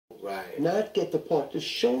Right. Not get the part. Just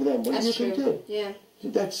show them what you can do. Yeah.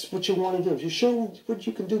 That's what you want to do. Just show them what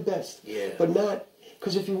you can do best. Yeah. But not,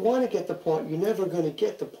 because if you want to get the part, you're never going to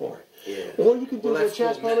get the part. Yeah. All you can do well, is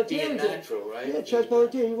Chaz Palminteri natural, right? Yeah, Chaz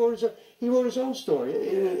Palminteri, he wrote his own story,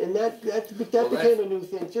 and that became a new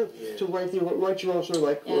thing too. Yeah. To write your own story,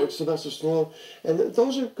 like Sylvester Stallone, and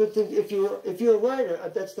those are good things. If you're a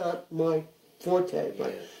writer, that's not my forte,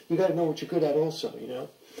 but you got to know what you're good at, also. You know.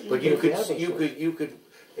 But you could,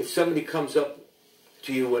 if somebody comes up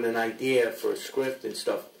to you with an idea for a script and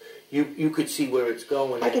stuff, you could see where it's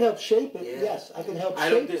going. I can help shape it. Yeah. Yes, I can help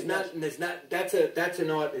shape it. That's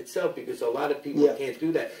an art itself, because a lot of people can't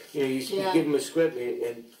do that. You know, you give them a script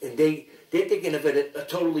and they're thinking of it a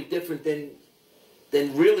totally different than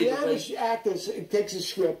really. The average actor takes a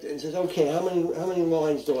script and says, "Okay, how many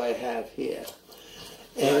lines do I have here?"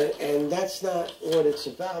 And that's not what it's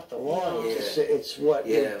about. The lines, it's what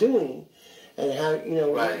you're doing, and how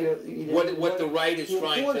what the writer's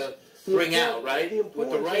trying to bring out, right? What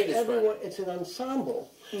the writer's trying. It's an ensemble.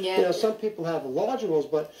 Yeah. You know, some people have larger roles,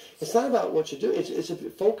 but it's not about what you do. It's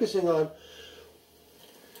focusing on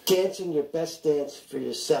dancing your best dance for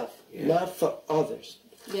yourself, not for others.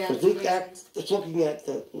 Yeah. Because it's looking at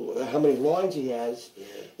how many lines he has,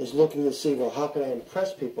 is looking to see, well, how can I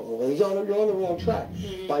impress people? Well, you're on the wrong track.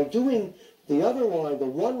 By doing the other line, the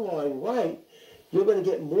one line right, you're going to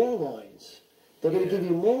get more lines. They're going to give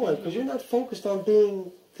you more lines, because you're not focused on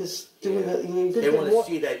being doing that. They want to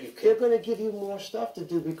see that you can. They're going to give you more stuff to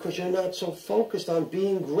do, because you're not so focused on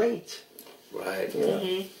being great. Right. You know?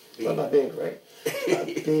 It's not about being great. It's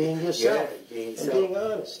about being yourself and being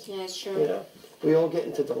honest. Yeah, it's true. You know? We all get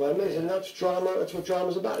into dilemmas, and that's drama. That's what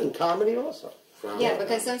drama's about, and comedy also. Yeah,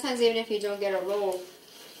 because sometimes even if you don't get a role,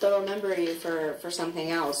 they'll remember you for something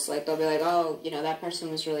else. Like, they'll be like, oh, you know, that person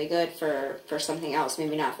was really good for something else.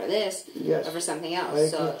 Maybe not for this, but for something else.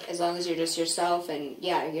 So as long as you're just yourself, and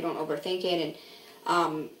you don't overthink it,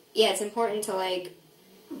 and it's important to like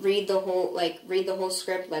read the whole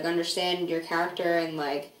script, like understand your character and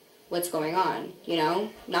like what's going on. You know,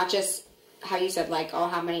 not just how you said, like, oh,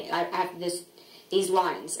 how many I have these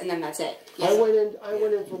lines, and then that's it. Yes. I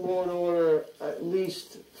went in for Law and Order at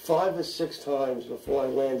least 5 or 6 times before I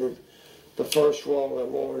landed the first role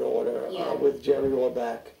in Law and Order with Jerry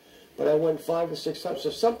Orbach. But I went 5 or 6 times. So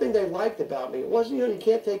something they liked about me, it wasn't, you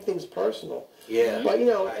can't take things personal. Yeah. But,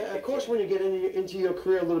 of course, when you get into your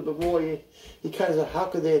career a little bit more, you kind of say, how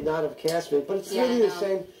could they not have cast me? But it's really the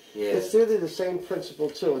same. Yeah. It's really the same principle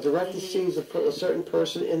too. A director sees a certain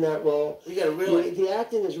person in that role. You got to really. The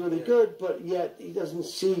acting is really good, but yet he doesn't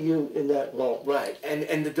see you in that role. Right,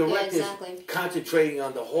 and the director's concentrating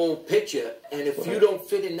on the whole picture, and if you don't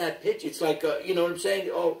fit in that picture, it's like you know what I'm saying?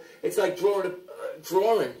 Oh, it's like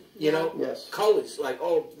drawing. You know, colors like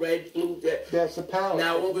red, blue. That's the palette.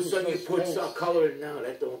 Now all of a sudden you put some color in. Now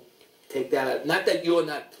that don't take that out. Not that you're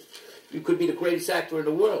not. You could be the greatest actor in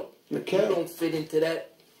the world, but you don't fit into that.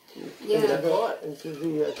 Into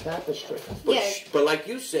the tapestry. But like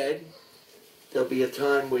you said, there'll be a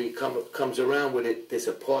time where you comes around with it. There's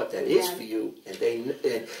a part that is for you, and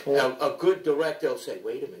a good director will say,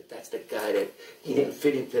 "Wait a minute, that's the guy that he didn't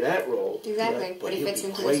fit into that role." Exactly, but he fits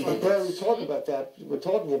into this one. Well, we talk about that. We're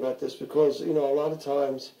talking about this because a lot of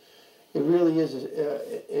times it really is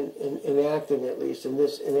in acting, at least in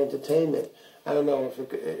entertainment. I don't know if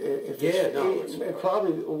it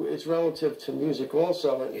probably it's relative to music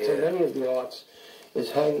also, and to many of the arts, is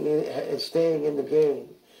staying in the game,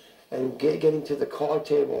 and getting to the card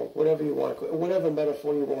table, whatever you want, whatever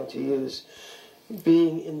metaphor you want to use,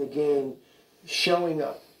 being in the game, showing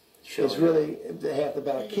up is really half the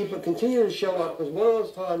battle. Continue to show up, because one of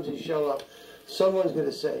those times you show up, someone's going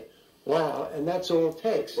to say, "Wow," and that's all it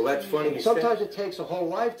takes. Well, that's funny. Sometimes it takes a whole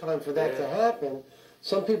lifetime for that to happen.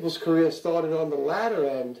 Some people's careers started on the latter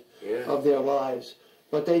end of their lives,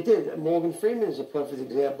 but they did. Morgan Freeman is a perfect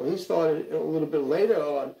example. He started a little bit later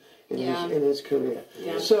on in his career.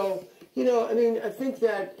 Yeah. So, I think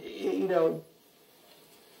that,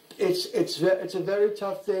 it's a very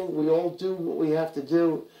tough thing. We all do what we have to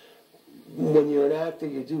do. When you're an actor,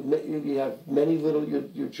 you have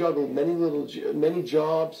you juggle many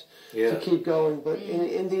jobs to keep going. But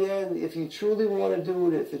in the end, if you truly want to do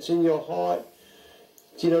it, if it's in your heart,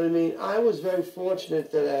 do you know what I mean? I was very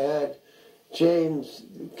fortunate that I had, James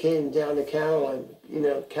came down to Caroline,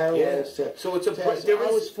 Caroline's to. So it's a.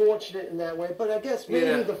 I was fortunate in that way, but I guess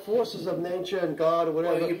maybe the forces of nature and God or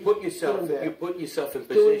whatever. Well, you put yourself in position.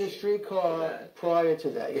 Doing the streetcar prior to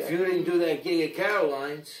that. If you didn't do that gig at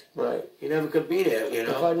Caroline's, right, you never could be there. If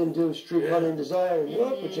I didn't do Street Hunting Desire and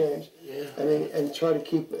work with James, and try to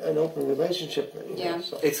keep an open relationship.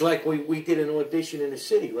 So. It's like we did an audition in the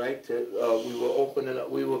city, right? We were opening up.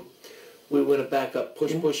 We were to back up,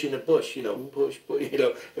 push in the bush, push,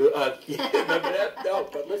 remember that? No,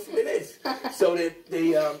 but listen to this. So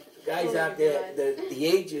the guys out there, the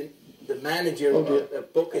agent, the manager,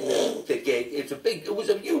 booking the gig, it was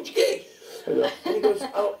a huge gig. And he goes,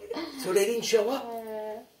 so they didn't show up.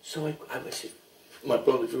 So I said, my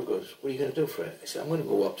brother Drew goes, what are you going to do, Fred? I said, I'm going to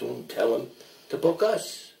go up to him and tell him to book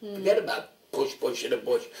us. Forget about push in the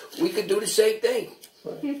bush. We could do the same thing.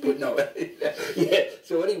 But no,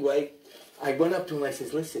 so anyway, I went up to him and I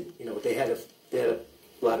says, listen, they had a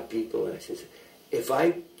lot of people, and I says, if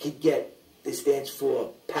I could get this dance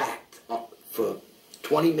floor packed up for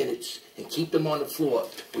 20 minutes and keep them on the floor,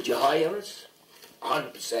 would you hire us? 100%.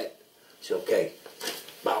 I said, okay.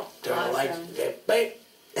 Well, turn the lights, bang.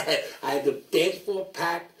 I had the dance floor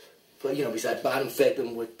packed, for, because I bottom fed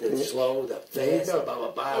them with the slow, the fast, blah, blah,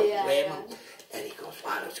 blah, and he goes,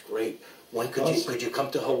 wow, that's great. When could you come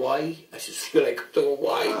to Hawaii? I said, should I come to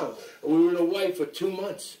Hawaii? Wow. We were in Hawaii for 2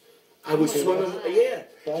 months. I was swimming.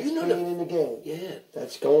 That's being in the game. Yeah.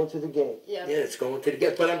 That's going to the game. Yeah, it's going to the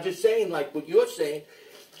game. But I'm just saying, like what you're saying,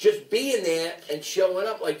 just being there and showing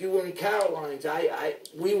up like you were in Caroline's.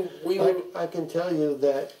 We were. I can tell you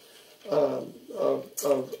that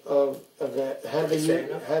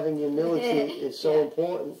having humility is so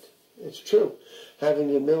important. It's true. Having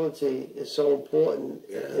humility is so important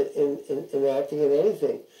in acting in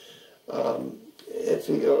anything. If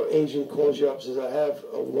your agent calls you up and says, I have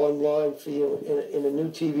a one line for you in a new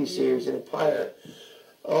TV series, in a pilot.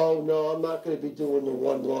 Oh, no, I'm not going to be doing the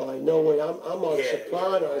one line. No way, I'm on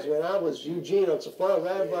Sopranos. Man, I was Eugene on Sopranos.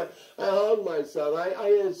 I hung myself. I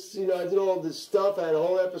did all this stuff. I had a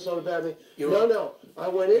whole episode about me. No. I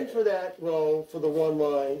went in for that role, for the one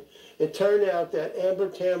line. It turned out that Amber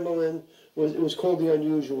Tamberlin was called The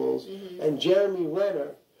Unusuals, and Jeremy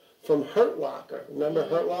Renner from Hurt Locker. Remember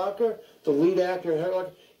Hurt Locker? The lead actor in Hurt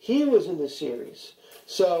Locker? He was in the series.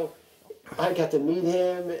 So I got to meet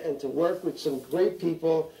him and to work with some great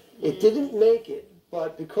people. It didn't make it,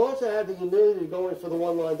 but because I had the humility to go in for the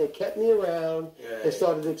one line, they kept me around. They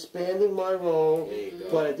started expanding my role.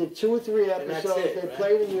 But I did 2 or 3 episodes. They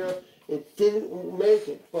played in Europe. It didn't make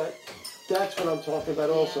it, but that's what I'm talking about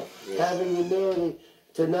also. Having humility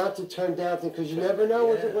not to turn down things, because you never know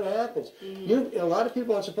what happens. A lot of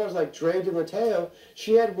people on Sopranos, like Dre DiMatteo,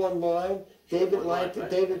 she had one line. David liked it.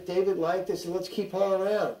 David liked it, so let's keep her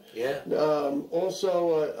around.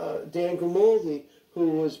 Also, Dan Grimaldi, who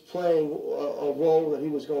was playing a role that he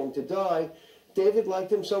was going to die. David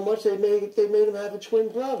liked him so much they made him have a twin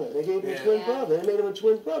brother. They gave him a twin brother. They made him a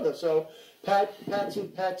twin brother. So Patsy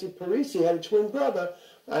Parisi had a twin brother.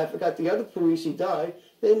 I forgot the other Parisi died.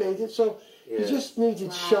 They made it so. You just need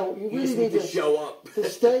to show. You really need to show up. To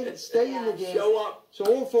stay in the game. Show up.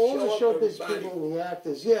 So for all the showbiz people and the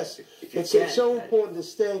actors, yes, it's so important to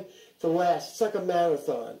stay to last. It's like a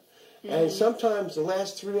marathon, and sometimes the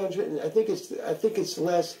last 300. I think it's the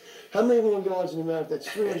last. How many more yards in the marathon? That's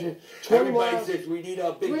 320 Everybody miles. says we need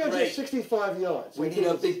our big break. 365 yards. We need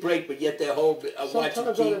our big break, but yet they're whole.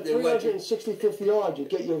 Sometimes on the 365th yard, you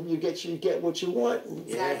get what you want.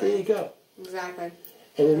 Exactly. There you go. Exactly.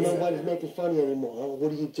 And then nobody's making fun of you anymore. Oh,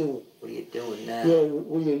 what are you doing? What are you doing now?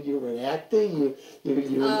 You're an actor. You're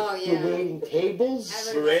waiting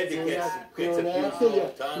tables. Miranda you're an actor.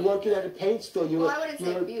 You're working at a paint store. I wouldn't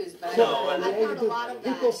say abused, but I've heard a lot of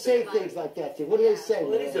that. People say things like that. What do they say?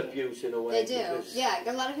 Well, it is abuse in a way. They do. Yeah,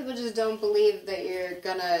 a lot of people just don't believe that you're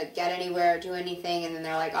gonna get anywhere or do anything, and then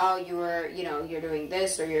they're like, oh, you're doing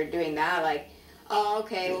this or you're doing that, like. Oh,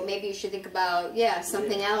 okay. Well, maybe you should think about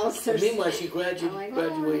something else. Meanwhile, she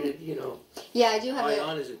graduated. Yeah, I do have high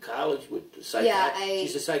honors in college with psychiatry.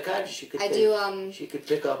 She's a psychiatrist. She could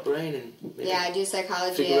pick up brain and I do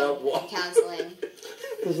psychology and counseling.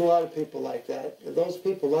 There's a lot of people like that. A lot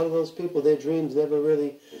of those people, their dreams never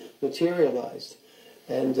really materialized,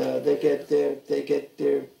 and they get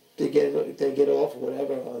off or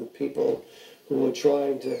whatever on people who are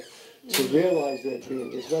trying to realize their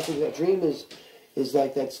dreams. There's nothing. A dream is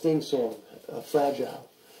like that Sting song, Fragile.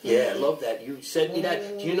 Yeah, I love that. You sent me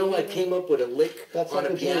that. Do you know I came up with a lick on a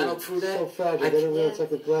piano through that? So fragile. It's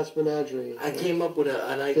like a glass menagerie. I came up with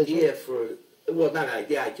an idea for, well, not an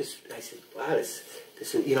idea. I said, wow, this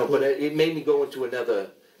is, but it made me go into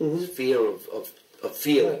another fear of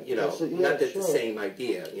feeling, Right. you know, not that the same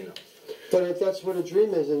idea, you know. But that's what a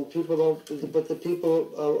dream is, and people don't. But the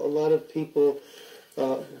people, a lot of people,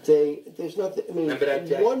 there's nothing. I mean,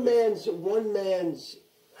 one man's.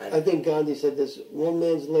 I think Gandhi said this: one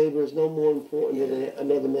man's labor is no more important than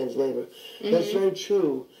another man's labor. That's very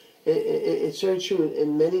true. It's very true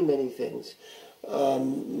in many things.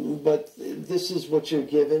 But this is what you're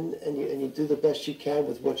given, and you do the best you can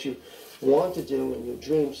with what you want to do in your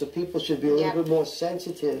dream. So people should be a little bit more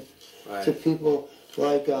sensitive to people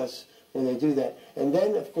like us when they do that. And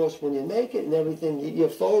then, of course, when you make it and everything, your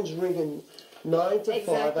phone's ringing 9 to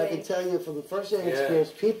 5. I can tell you from the first-hand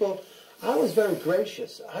experience, people, I was very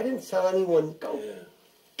gracious. I didn't tell anyone,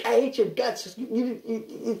 I hate your guts.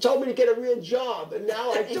 You told me to get a real job, and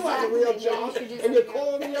now I do have a real job, and you're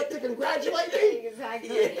calling me up to congratulate me?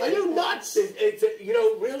 Are you nuts? You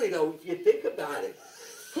know, really, though, if you think about it,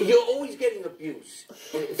 you're always getting abuse.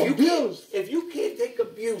 If you can't take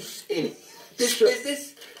abuse in this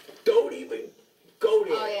business, don't even go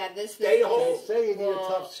there. Oh, yeah, Stay home. They say you need a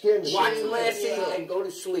tough skin. Watch Lassie and go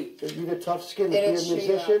to sleep. You need a tough skin to be a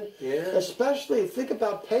musician. Especially, think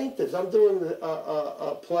about painters. I'm doing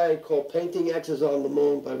a play called Painting X's on the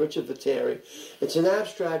Moon by Richard Viteri. It's an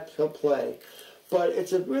abstract play, but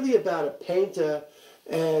it's really about a painter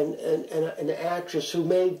and an actress who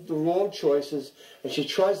made the wrong choices, and she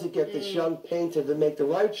tries to get this young painter to make the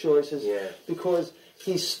right choices because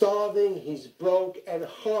he's starving, he's broke, and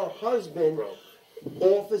her husband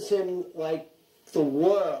offers him like the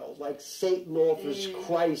world, like Satan offers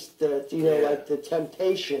Christ, like the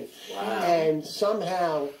temptation. And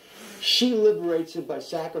somehow she liberates him by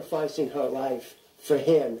sacrificing her life for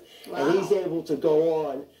him. And he's able to go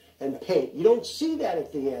on and paint. You don't see that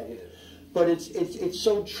at the end. But it's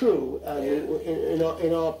so true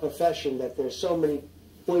in our profession that there's so many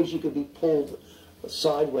ways you could be pulled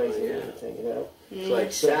sideways and everything, you know. It's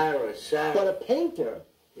like Sarah. But a painter,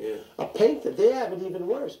 they have it even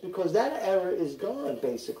worse because that era is gone,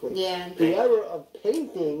 basically. The era of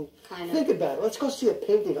painting, think about it. Let's go see a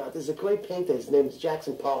painting art. There's a great painter. His name is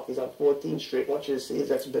Jackson Pollock. He's on 14th Street. I want you to see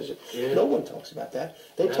his exhibition. No one talks about that.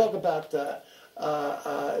 They talk about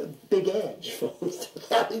Big Edge from the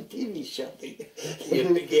reality TV show. Big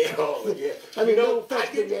Edge. I mean, no offense,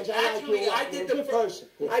 Big Edge. I did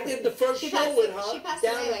the first show with her. She passed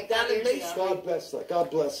away like 5 years ago. God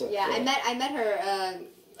bless her. Yeah, I met her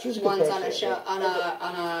once on a show, on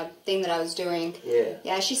a thing that I was doing.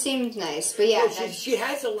 Yeah, she seemed nice, but she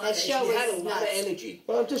has a lot. She had a lot of energy.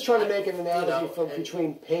 Well, I'm just trying to make an analogy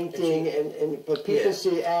between painting and but people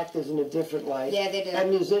see actors in a different light. Yeah, they do. And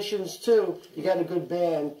musicians too. You got a good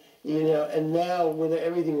band, you know, and now with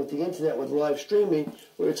everything with the internet, with live streaming,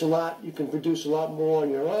 where it's a lot, you can produce a lot more on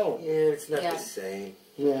your own. Yeah, it's not the same.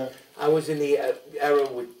 Yeah. I was in the era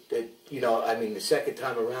with, the second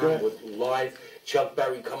time around with live. Chuck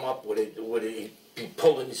Berry come up with it, he'd be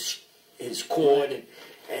pulling his cord,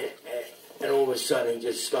 and all of a sudden he'd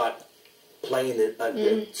just start playing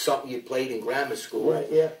something you played in grammar school.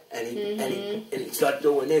 And he'd start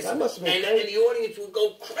doing this. And the audience would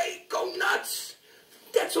go crazy, go nuts.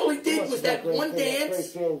 That's all he did was that one dance. Great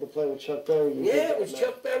feeling to play with Chuck Berry. It was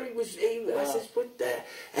Chuck Berry. I said, put that.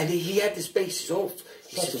 And he had the bass off.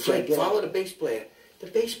 He said, Frank, follow the bass player. The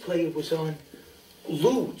bass player was on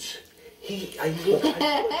Ludes. He's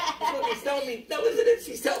telling me, now listen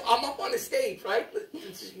to this. I'm up on the stage, right?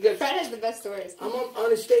 Fred has the best stories. I'm up on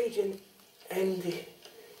the stage, and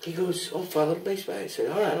he goes, follow the bass player. I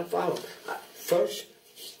said, all right, I'll follow him. First,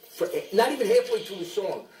 not even halfway through the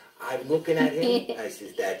song, I'm looking at him. I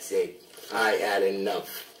says, that's it. I had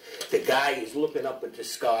enough. The guy is looking up at the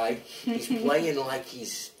sky. He's playing like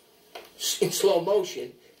he's in slow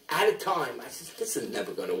motion at a time. I said, this is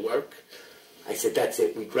never going to work. I said, that's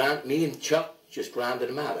it. Me and Chuck just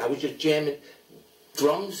grounded him out. I was just jamming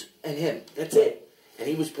drums and him. That's it. And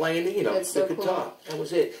he was playing the guitar. Cool. That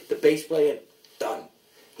was it. The bass player, done.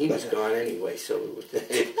 He was gone anyway, so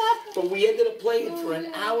but we ended up playing for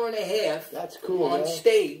an hour and a half. That's cool, on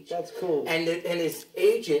stage. That's cool. And his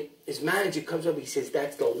agent, his manager comes up, he says,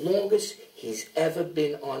 that's the longest he's ever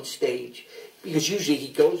been on stage. Because usually he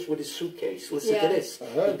goes with his suitcase. Listen to this.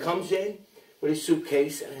 He comes in with his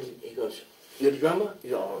suitcase and he goes, you're the drummer?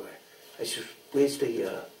 He's all right. I said, where's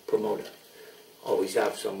the promoter? Oh, he's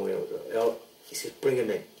out somewhere. He says, bring him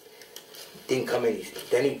in. Didn't come in.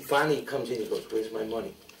 Then he finally comes in. He goes, where's my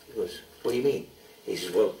money? He goes, what do you mean? He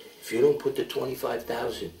says, well, if you don't put the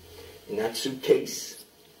 $25,000 in that suitcase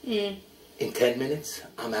in 10 minutes,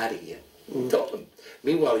 I'm out of here. Told him.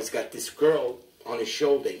 Meanwhile, he's got this girl on his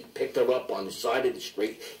shoulder. He picked her up on the side of the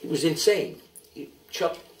street. He was insane.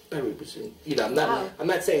 Chuck Berry was in, you know, I'm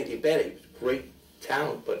not saying anything bad. He was a great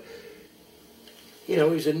talent, but you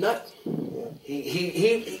know, he's a nut.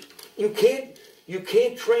 He you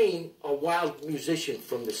can't train a wild musician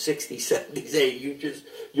from the 60s, 70s, 80s.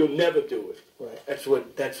 You'll never do it. Right.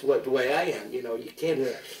 That's what the way I am. You know, you can't.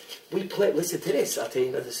 Yeah. We play. Listen to this. I'll tell you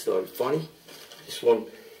another story. Funny. This one.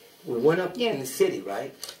 We went up in the city,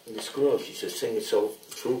 right? And this girl, she's just singing. So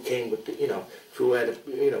Drew came with the, you know, Drew had,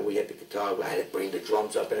 we had the guitar. I had to bring the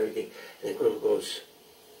drums up and everything. And the girl goes,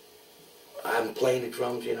 I'm playing the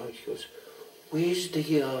drums, you know. She goes, where's the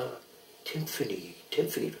Tiffany?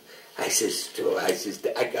 I says,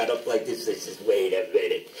 I got up like this. I says, wait a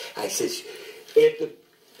minute. I says, I have to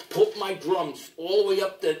put my drums all the way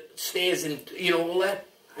up the stairs and, you know, all that.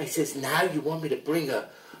 I says, now you want me to bring a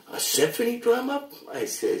symphony drum up? I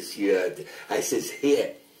says, yeah. I says,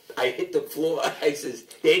 here. I hit the floor. I says,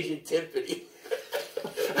 there's your Tiffany.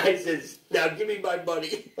 I says, now give me my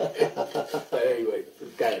money. But anyway, we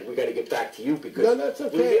got to get back to you because no, that's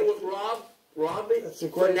okay. We're here with Rob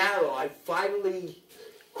Funaro. I finally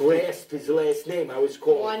grasped his last name. I was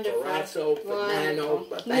called Ferrazzo, Funano,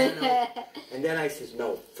 and then I says,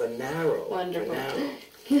 no, Funaro. Wonderful.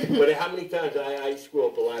 Funaro. But how many times I screw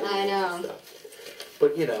up a lot of stuff.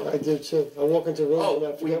 But, you know. I do, too. I walk into rooms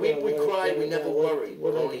and I forget we cry, we never worry.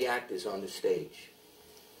 We're only actors on the stage.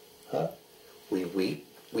 Huh? We weep,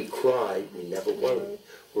 we cry, we never worry.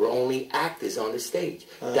 We're only actors on the stage.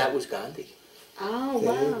 That was Gandhi. Oh,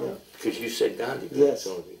 wow. Because you said Gandhi. Yes.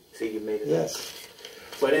 See, you made it up. Yes.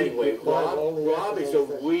 But anyway, Rob is a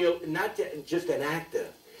real, not just an actor.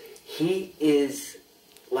 He is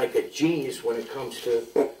like a genius when it comes to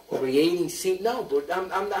creating scene. No, but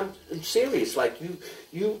I'm serious. Like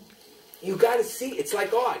you got to see. It's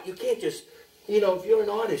like art. You can't just, you know, if you're an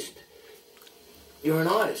artist, you're an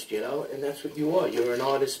artist, you know, and that's what you are. You're an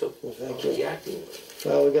artist of the acting.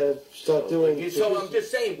 Well, we got to start doing. So I'm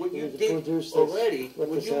just saying, what you did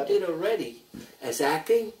already as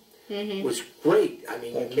acting was great. I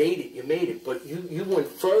mean, you made it, but you went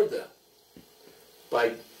further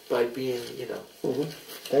by being, you know.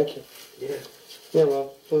 Thank you. Yeah. Yeah,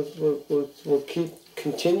 well, we'll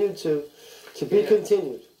continue to be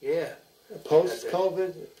continued. Yeah.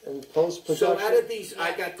 Post-COVID and post-production. So out of these,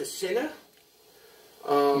 I got The Sinner.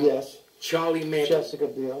 Yes. Charlie Manson. Jessica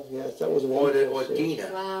Biel. Yes, that was wonderful. Or Dina.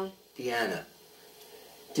 Wow.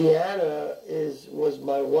 Deanna was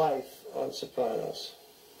my wife on Sopranos.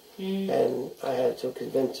 And I had to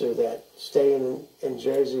convince her that staying in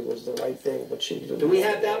Jersey was the right thing, but she didn't. Do we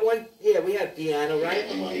have that one? Yeah, we have Deanna, right?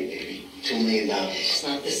 The money, baby. $2 million. It's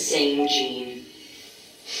not the same, Gene.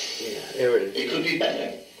 Yeah, there it is. It could be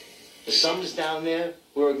better. The sums down there,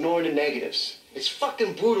 we're ignoring the negatives. It's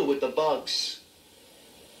fucking brutal with the bugs.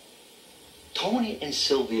 Tony and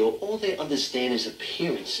Silvio, all they understand is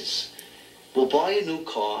appearances. We'll buy a new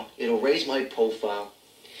car. It'll raise my profile.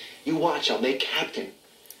 You watch, I'll make captain.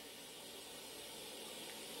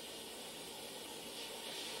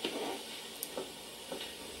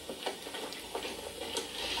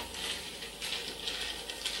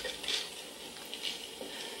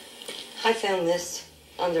 I found this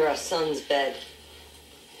under our son's bed.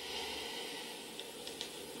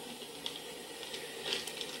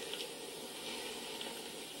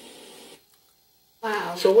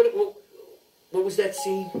 Wow. So what was that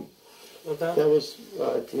scene about? That was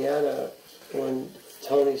Deanna when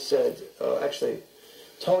Tony said,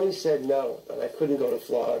 Tony said no, that I couldn't go to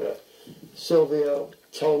Florida. Silvio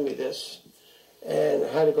told me this, and I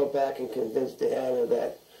had to go back and convince Deanna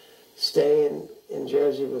that staying in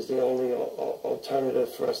Jersey was the only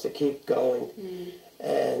alternative for us to keep going.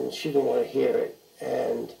 And she didn't want to hear it.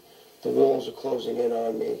 And the walls are closing in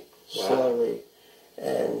on me slowly.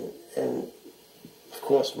 And of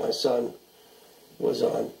course, my son was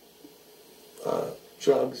on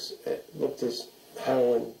drugs, looked as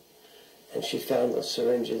heroin, and she found those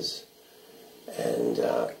syringes. And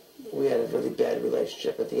we had a really bad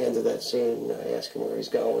relationship. At the end of that scene, I asked him where he's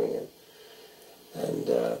going, and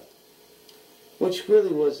which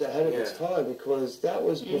really was ahead of its time, because that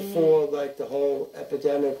was before like the whole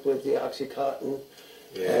epidemic with the OxyContin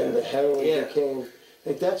and the heroin became.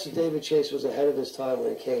 Like that's David Chase was ahead of his time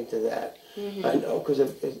when it came to that. I know, because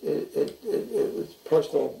it was a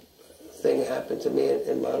personal thing happened to me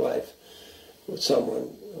in my life with someone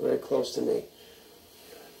very close to me,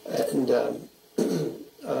 and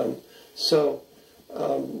so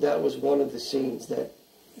that was one of the scenes that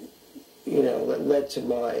that led to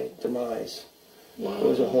my demise. Wow. There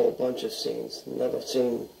was a whole bunch of scenes. Another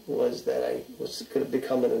scene was that I was going to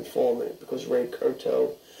become an informant because Ray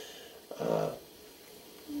Curto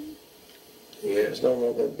He was no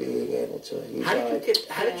longer being able to.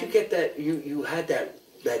 How did you get that? You had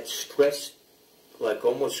that stress, like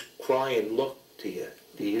almost crying look to you.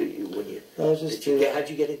 When you? I was just. How'd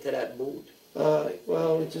you get into that mood?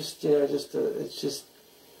 Well, it just it's just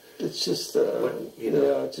just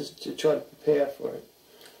to try to prepare for it.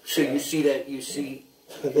 So you see that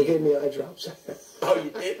they gave me eye drops. Oh,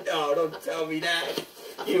 you did? No, don't tell me that.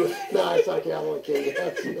 No, it's like I won't kill you.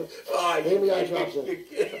 They gave me eye drops.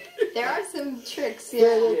 There are some tricks. Yeah,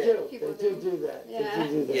 they do. They do that. Yeah. They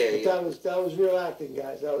do that. Yeah, But that was real acting,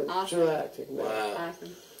 guys. That was awesome. true acting. Man. Wow.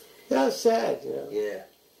 Awesome. That was sad, you know. Yeah.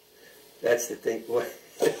 That's the thing.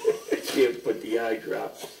 You put the eye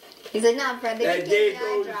drops. He's like, nah, Fred, they And gave there me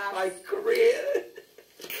eye goes drops. my career.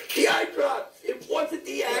 The eye drops. It wasn't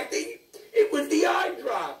the acting. It was the eye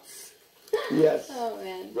drops. Yes. Oh,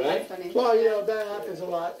 man. Right? That's funny. Well, you know, that happens a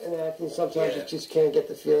lot in acting. Sometimes you just can't get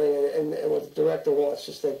the feeling, and what the director wants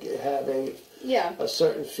just to have a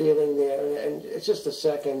certain feeling there, and it's just a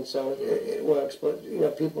second, so it works. But, you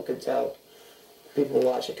know, people can tell. People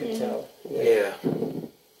watch it can tell. Yeah.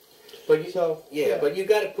 But but you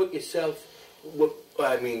got to put yourself. What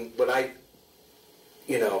I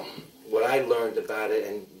learned about it,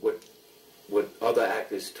 and what other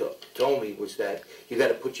actors told me was that you got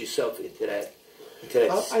to put yourself into that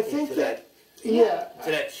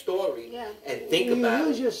story and think about it.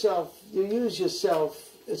 You use yourself.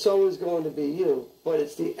 It's always going to be you, but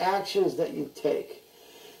it's the actions that you take.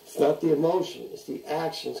 It's not the emotion. It's the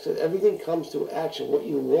actions, because everything comes to action. What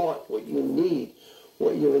you want, what you need,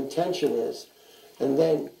 what your intention is, and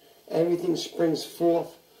then everything springs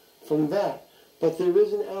forth from that. But there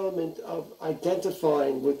is an element of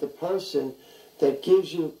identifying with the person that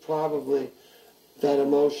gives you probably that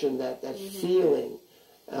emotion, that feeling.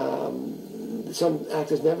 Some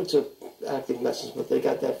actors never took acting lessons, but they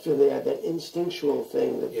got that feeling. They had that instinctual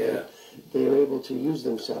thing that they are able to use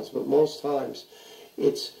themselves. But most times,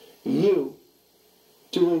 it's you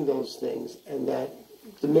doing those things and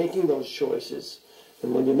making those choices.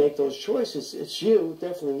 And when you make those choices, it's you,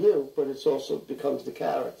 definitely you, but it also becomes the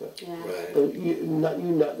character. Yeah. Right. But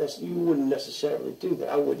you wouldn't necessarily do that.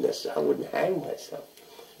 I wouldn't hang myself.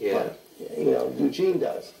 Yeah. But, you know, Eugene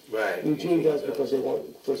does. Right. Eugene does because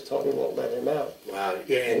Tony won't let him out. Wow.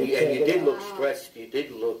 Yeah, and you did look stressed. You did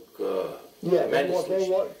look tremendously.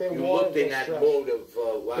 You looked in that mode of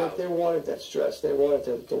wow. They wanted that stress. They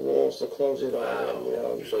wanted the walls to close it on them. You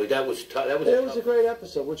know. So that was tough. It was a great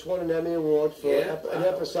episode, which won an Emmy Award for an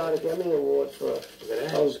episodic Emmy Award for.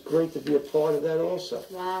 That was great to be a part of that also.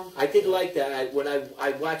 Wow. I did like that. When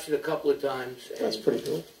I watched it a couple of times. That's pretty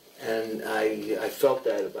cool. And I felt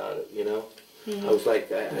that about it. You know, I was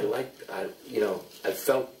like I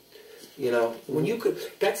felt. You know, when you could,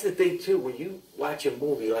 that's the thing too, when you watch a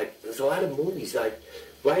movie, like, there's a lot of movies, like,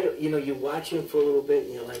 right, you know, you watch them for a little bit,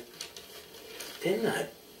 and you're like, you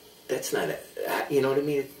know what I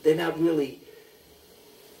mean? They're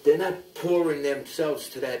not pouring themselves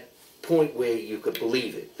to that point where you could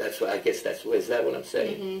believe it. That's what, I guess is that what I'm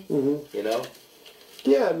saying? Mm-hmm. You know?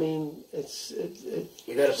 Yeah, I mean,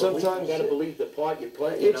 you gotta believe the part you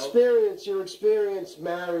play. You know? Your experience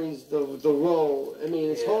marries the role. I mean,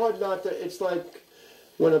 it's hard not to. It's like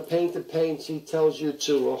when a painter paints, he tells you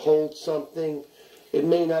to hold something. It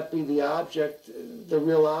may not be the object, the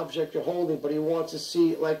real object you're holding, but he wants to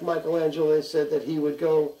see. Like Michelangelo said that he would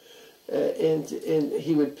go and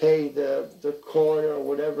he would pay the corner or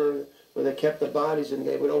whatever where they kept the bodies, and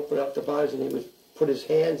they would open up the bodies, and he would put his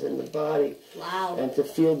hands in the body and to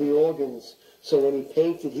feel the organs. So when he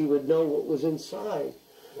painted, he would know what was inside.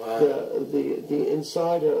 Wow. The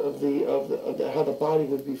inside of how the body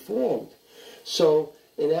would be formed. So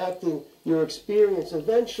in acting, your experience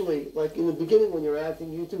eventually, like in the beginning when you're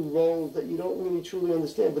acting, you do roles that you don't really truly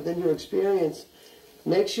understand, but then your experience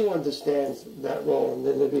makes you understand that role, and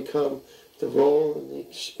then they become the role and the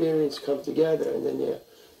experience come together, and then you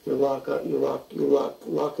lock and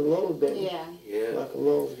load, baby. Yeah. Yeah. Lock and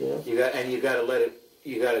load, yeah. You gotta let it.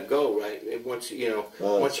 You gotta go, right? Once you know.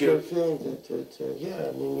 Once you're feeling yeah.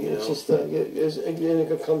 I mean, it's just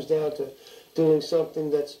it comes down to doing something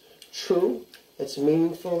that's true, that's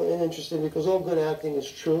meaningful and interesting. Because all good acting is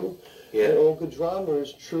true, and all good drama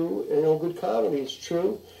is true, and all good comedy is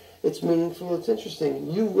true. It's meaningful. It's interesting.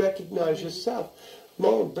 You recognize yourself.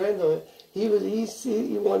 Marlon Brando. He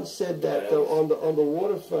once said that on the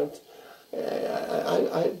waterfront.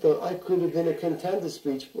 I could have been a contender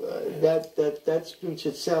speech. That speech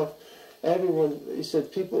itself, everyone, he said,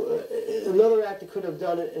 another actor could have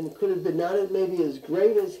done it and could have been not maybe as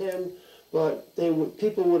great as him, but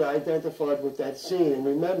people would identify with that scene and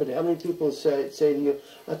remember it. How many people say to you,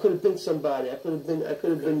 "I could have been somebody. I could have been.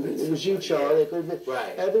 It was you, Charlie. I could have been."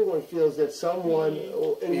 Right. Everyone feels that someone,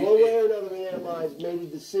 in one way or another, in their lives, made a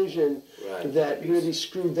decision that really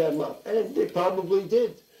screwed them up, and they probably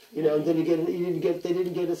did. You know, they didn't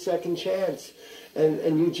get a second chance.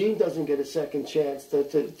 And Eugene doesn't get a second chance to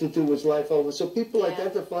do his life over. So people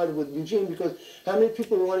identified with Eugene because how many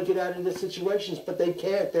people want to get out of their situations, but they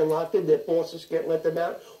can't. They're locked in. Their bosses can't let them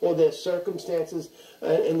out, or their circumstances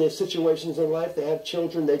and their situations in life. They have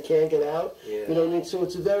children. They can't get out. Yeah. You know what I mean? So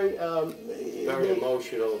it's a very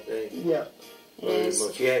emotional thing. Yeah. Very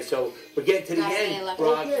emotional. Yeah. So we're getting to the end,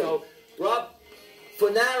 Rob. Okay. So Rob.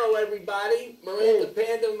 Funaro, everybody. Miranda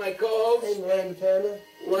Panda, my co-host. Hey, Miranda Panda.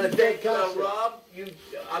 Want to thank Rob.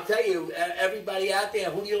 I'll tell you, everybody out there,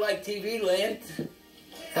 who do you like, TV land?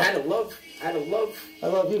 I love. I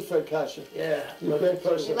love you, Fred Coscia. Yeah. You're a great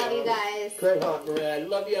person. Love you guys. Great heart. I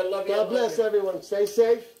love you. God bless everyone. Stay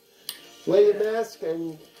safe. Wear your mask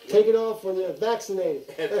and take it off when you're vaccinated.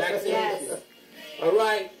 Vaccinated. Yes. All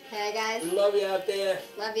right. Okay, guys. Love you out there.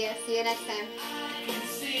 Love you. See you next time.